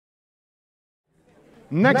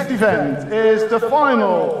Next event is the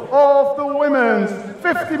final of the women's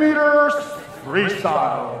 50 meters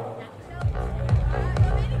freestyle.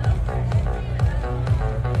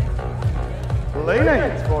 Lane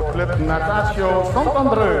 8 voor Club Natatio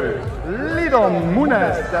Sant'Andreu, Lidon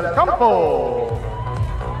Munes del Campo.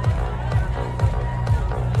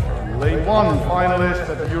 Lane 1 finalist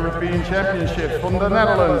at the European Championships from the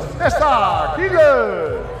Netherlands, Tessa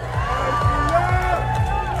Kiele.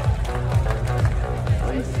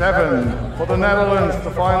 Lane 7 for the Netherlands, the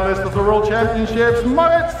finalist of the World Championships,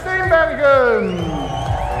 Marit Steenbergen.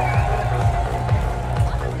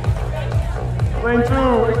 Lane 2,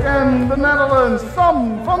 again the Netherlands,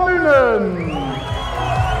 Sam van Lunen.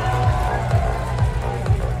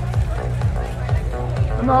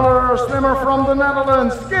 Another swimmer from the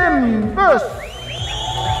Netherlands, Kim Bus.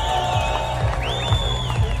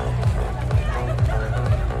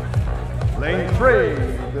 Lane 3,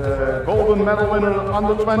 the golden medal winner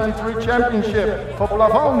under 23 championship for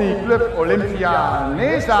Plavalny Club Olympia,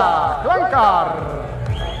 Neza Klankar.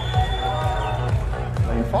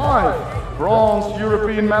 Lane 5, bronze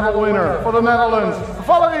European medal winner for the Netherlands,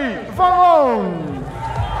 Valerie van Loon.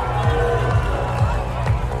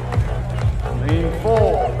 Lane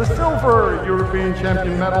 4, the silver European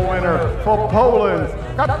champion medal winner for Poland,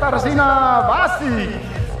 Katarzyna Wasik.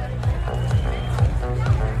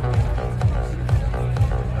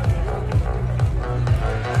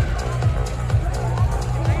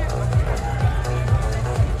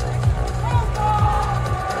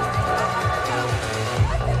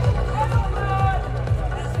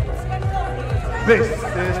 This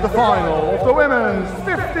is the final of the women's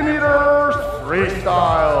 50 meters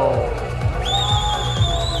freestyle.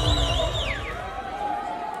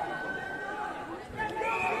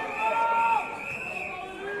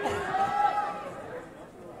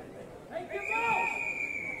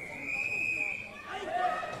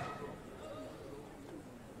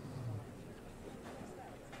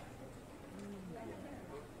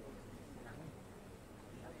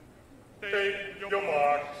 Take your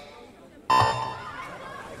marks.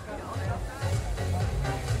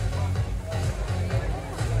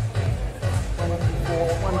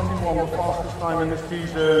 21, the fastest time in the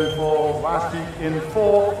season for Wasik in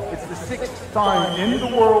 4. It's the 6th time in the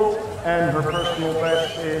world, and her personal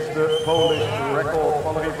best is the Polish record.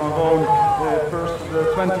 Valerie van Loon, the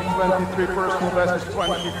 2023 personal best is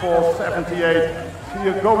 24:78. She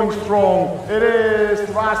is going strong. It is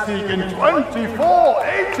Wasik in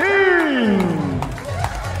 24:18.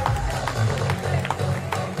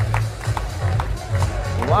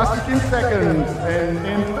 Wasik in second, and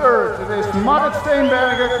in third it is Marit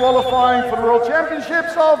Steenbergen qualifying for the World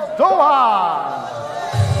Championships of Doha.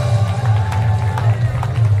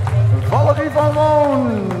 Valerie van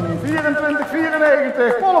Loon,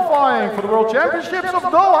 24:94, qualifying for the World Championships of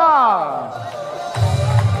Doha.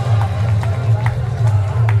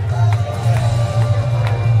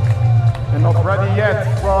 And not ready yet,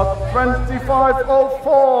 but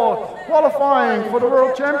 25:04. Qualifying for the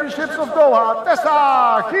World Championships of Doha,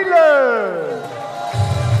 Tessa Kiele.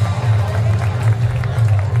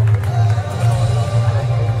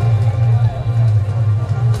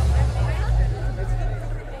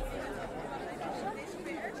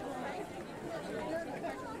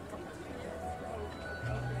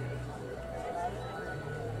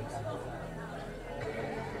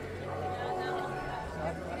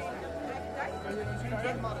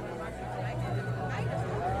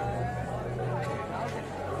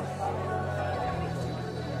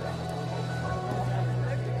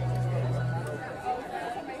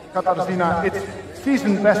 Katarzyna, it's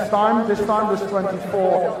season best time. This time was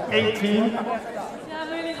 24:18. Yeah, I'm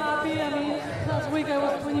really happy. I mean, last week I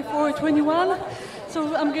was 24:21,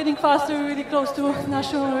 so I'm getting faster, really close to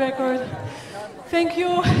national record. Thank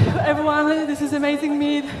you, everyone. This is amazing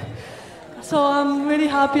meet. So I'm really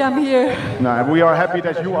happy I'm here. No, we are happy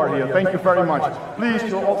that you are here. Thank you very much. Please,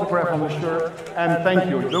 your autograph on the shirt, and thank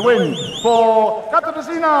you. The win for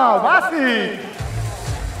Katarzyna Wasik.